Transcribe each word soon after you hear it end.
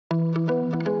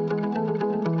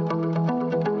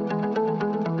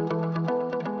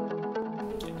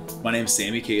My name's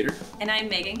Sami Kader. And I'm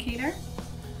Megan Kader.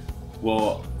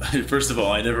 Well, first of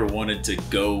all, I never wanted to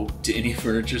go to any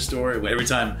furniture store. Every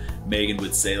time Megan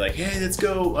would say like, hey, let's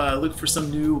go look for some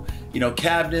new,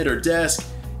 cabinet or desk,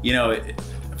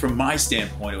 from my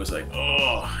standpoint, it was like,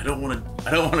 oh, I don't want to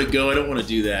go. I don't want to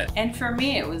do that. And for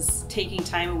me, it was taking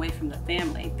time away from the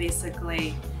family.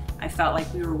 Basically, I felt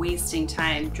like we were wasting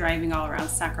time driving all around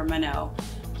Sacramento,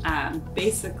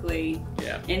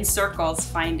 in circles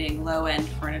finding low-end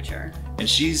furniture. And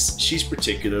she's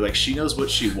particular, like she knows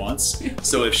what she wants.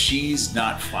 So if she's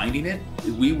not finding it,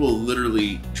 we will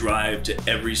literally drive to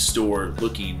every store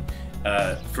looking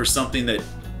for something that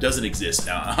doesn't exist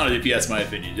now. If you ask my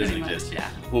opinion, it doesn't exist. Yeah.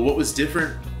 Well, what was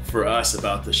different for us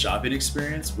about the shopping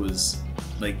experience was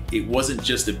like, it wasn't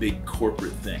just a big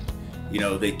corporate thing.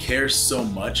 They care so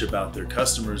much about their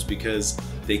customers because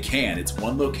they can. It's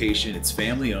one location, it's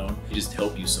family owned. They just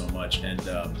help you so much. And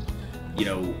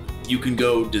you can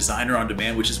go designer on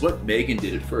demand, which is what Megan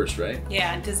did at first, right?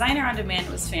 Yeah, designer on demand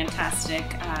was fantastic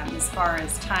as far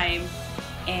as time.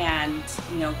 And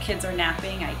kids are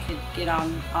napping, I could get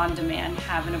on demand,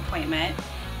 have an appointment.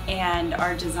 And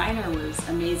our designer was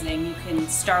amazing. You can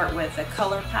start with a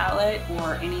color palette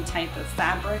or any type of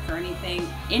fabric or anything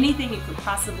you could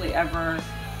possibly ever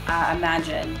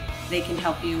imagine, they can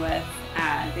help you with.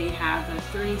 They have a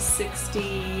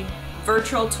 360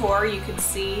 virtual tour you could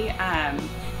see.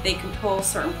 They can pull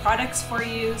certain products for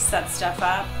you, set stuff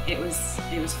up. It was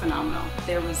phenomenal.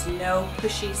 There was no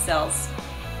pushy sales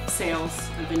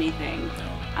of anything.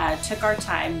 Took our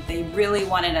time. They really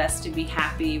wanted us to be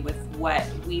happy with what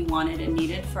we wanted and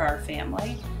needed for our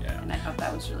family. Yeah. And I thought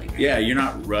that was really great. Yeah, you're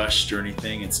not rushed or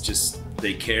anything. It's just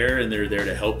they care and they're there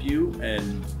to help you,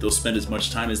 and they'll spend as much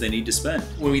time as they need to spend.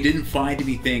 When we didn't find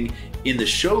anything in the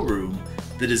showroom,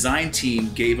 the design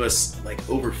team gave us like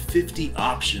over 50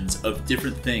 options of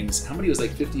different things. How many? It was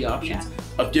like 50 options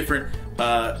of different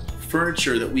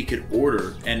furniture that we could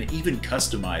order and even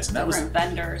customize. And that was different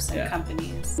vendors and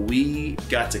companies. We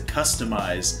got to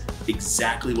customize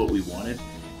exactly what we wanted.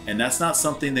 And that's not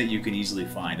something that you can easily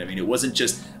find. I mean, it wasn't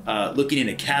just looking in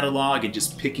a catalog and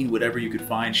just picking whatever you could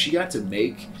find. She got to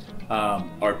make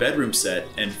our bedroom set,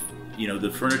 and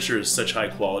the furniture is such high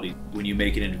quality. When you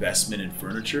make an investment in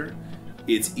furniture,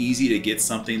 it's easy to get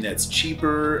something that's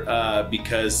cheaper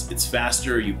because it's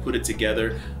faster, you put it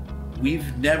together.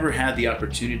 We've never had the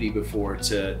opportunity before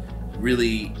to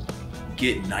really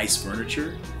get nice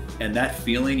furniture. And that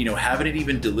feeling, having it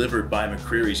even delivered by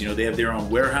McCreery's, they have their own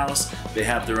warehouse, they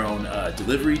have their own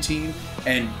delivery team,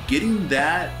 and getting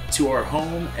that to our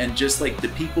home, and just like the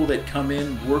people that come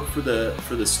in, work for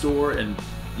the store, and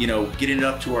getting it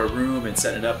up to our room and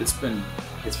setting it up, it's been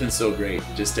so great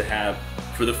just to have,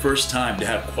 for the first time, to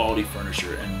have quality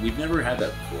furniture, and we've never had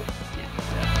that before.